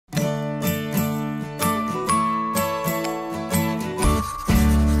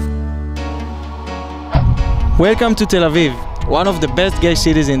Welcome to Tel Aviv, one of the best gay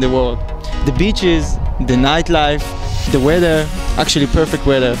cities in the world. The beaches, the nightlife, the weather, actually perfect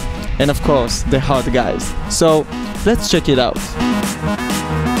weather, and of course, the hot guys. So, let's check it out.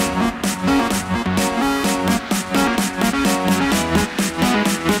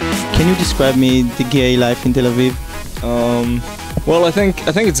 Can you describe me the gay life in Tel Aviv? Well, I think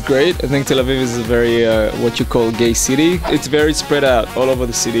it's great. I think Tel Aviv is a very what you call gay city. It's very spread out all over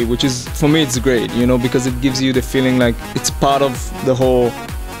the city, which is, for me, it's great, you know, because it gives you the feeling like it's part of the whole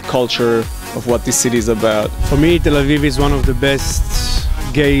culture of what this city is about. For me, Tel Aviv is one of the best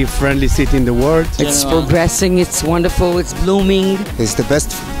gay-friendly city in the world. It's progressing, it's wonderful, it's blooming. It's the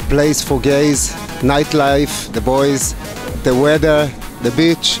best place for gays, nightlife, the boys, the weather, the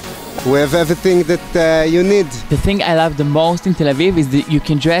beach. We have everything that you need. The thing I love the most in Tel Aviv is that you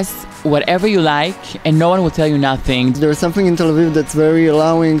can dress whatever you like and no one will tell you nothing. There's something in Tel Aviv that's very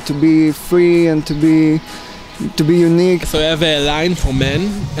allowing to be free and to be unique. So you have a line for men,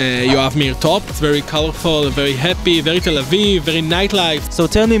 you have near top, it's very colorful, very happy, very Tel Aviv, very nightlife. So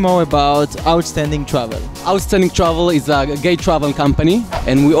tell me more about Outstanding Travel. Outstanding Travel is a gay travel company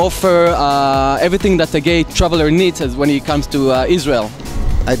and we offer everything that a gay traveler needs when it comes to Israel.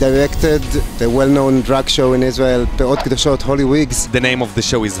 I directed the well-known drag show in Israel, Peot Kedoshot, Holy Wigs. The name of the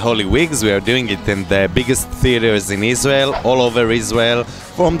show is Holy Wigs. We are doing it in the biggest theaters in Israel, all over Israel,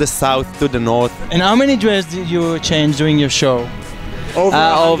 from the south to the north. And how many dresses did you change during your show?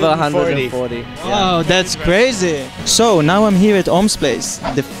 Over 140. Wow, that's crazy. So now I'm here at Om's Place,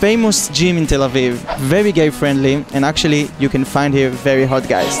 the famous gym in Tel Aviv. Very gay friendly, and actually you can find here very hot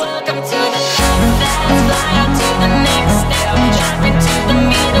guys.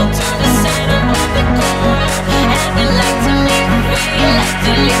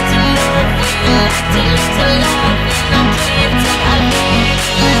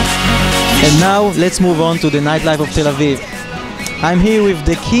 And now let's move on to the nightlife of Tel Aviv. I'm here with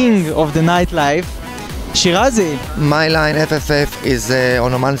the king of the nightlife, Shirazi. My line FFF is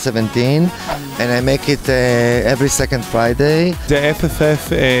on Oman 17 and I make it every second Friday. The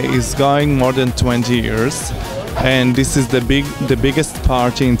FFF is going more than 20 years and this is the biggest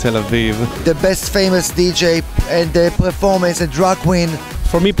party in Tel Aviv. The best famous DJ and the performance and drag queen.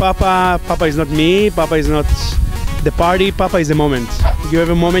 For me, Papa is not me, Papa is not the party, Papa is the moment. You have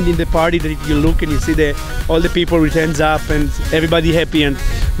a moment in the party that you look and you see all the people with hands up and everybody happy and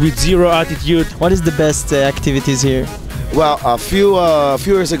with zero attitude. What is the best activities here? Well, a few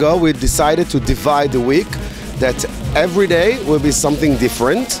years ago we decided to divide the week, that every day will be something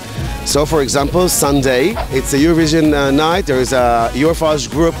different. So for example, Sunday, it's a Eurovision night. There is a Eurofage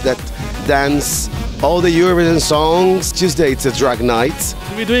group that dance all the Eurovision songs. Tuesday, it's a drag night.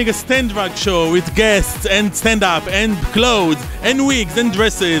 We're doing a stand drag show with guests and stand-up and clothes and wigs and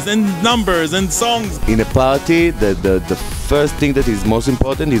dresses and numbers and songs. In a party, the first thing that is most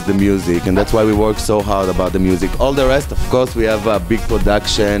important is the music, and that's why we work so hard about the music. All the rest, of course, we have a big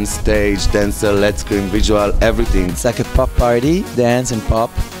production, stage, dancer, let's scream, visual, everything. It's like a pop party, dance and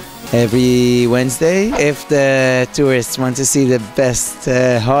pop. Every Wednesday, if the tourists want to see the best,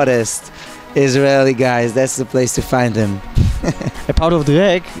 hottest Israeli guys, that's the place to find them. A part of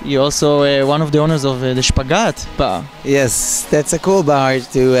drag, you're also one of the owners of the Spagat bar. Yes, that's a cool bar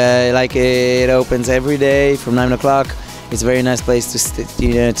to it opens every day from 9 o'clock. It's a very nice place to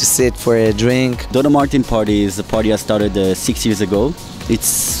sit for a drink. Donna Martin Party is a party I started 6 years ago.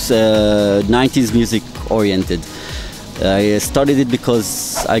 It's 90s music oriented. I started it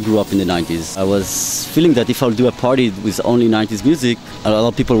because I grew up in the 90s. I was feeling that if I'll do a party with only 90s music, a lot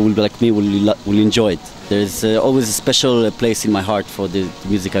of people like me will enjoy it. There's always a special place in my heart for the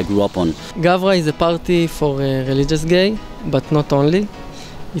music I grew up on. Gavra is a party for religious gay, but not only.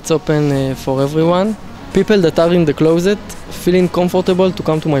 It's open for everyone. People that are in the closet feeling comfortable to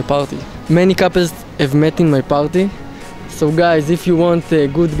come to my party. Many couples have met in my party. So guys, if you want a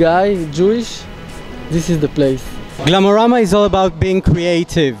good guy, Jewish, this is the place. Glamorama is all about being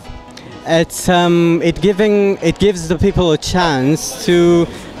creative. It gives the people a chance to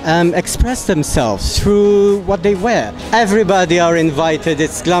express themselves through what they wear. Everybody are invited.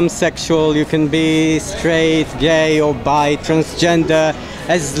 It's glam sexual. You can be straight, gay or bi, transgender,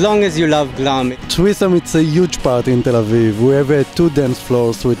 as long as you love glam. Threesome, it's a huge party in Tel Aviv. We have 2 dance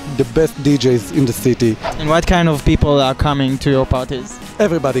floors with the best DJs in the city. And what kind of people are coming to your parties?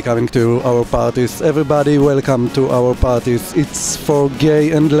 Everybody coming to our parties. Everybody welcome to our parties. It's for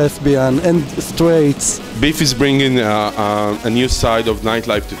gay and lesbian and straights. Beef is bringing a new side of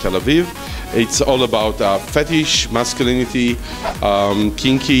nightlife to Tel Aviv. It's all about fetish, masculinity,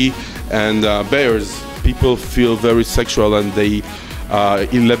 kinky, and bears. People feel very sexual and they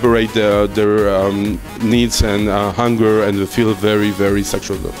elaborate their needs and hunger, and they feel very, very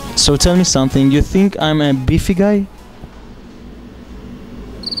sexual. So tell me something, you think I'm a beefy guy?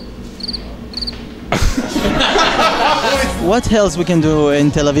 What else we can do in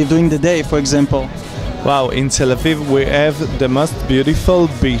Tel Aviv during the day, for example? Wow, in Tel Aviv we have the most beautiful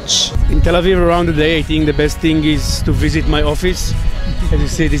beach. In Tel Aviv around the day, I think the best thing is to visit my office. As you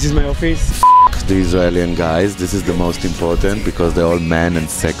see, this is my office. The Israeli guys, this is the most important because they're all men and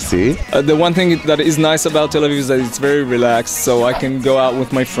sexy. The one thing that is nice about Tel Aviv is that it's very relaxed, so I can go out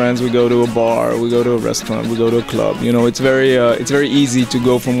with my friends, we go to a bar, we go to a restaurant, we go to a club. You know, it's very easy to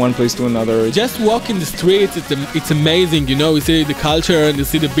go from one place to another. Just walk in the streets, it's amazing, you know, you see the culture and you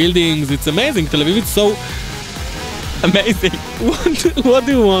see the buildings, it's amazing. Tel Aviv is so amazing. What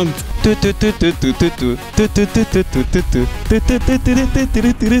do you want?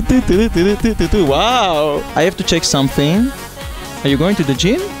 Wow! I have to check something. Are you going to the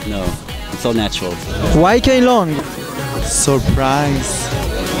gym? No, it's all natural. Why K long? Surprise!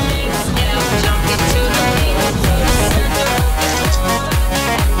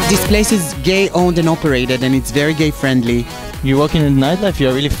 This place is gay owned and operated, and it's very gay friendly. You're working in nightlife,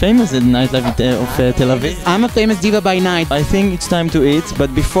 you're really famous in the nightlife of Tel Aviv. I'm a famous diva by night. I think it's time to eat,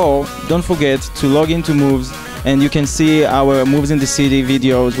 but before, don't forget to log into Moovz, and you can see our Moovz in the City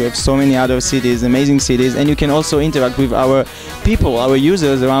videos. We have so many other cities, amazing cities, and you can also interact with our people, our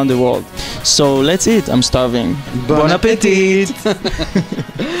users around the world. So let's eat, I'm starving. Bon appetit!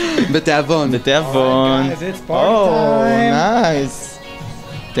 בתיאבון. בתיאבון. Oh, nice.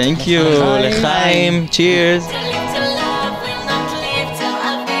 Thank you, לחיים, cheers.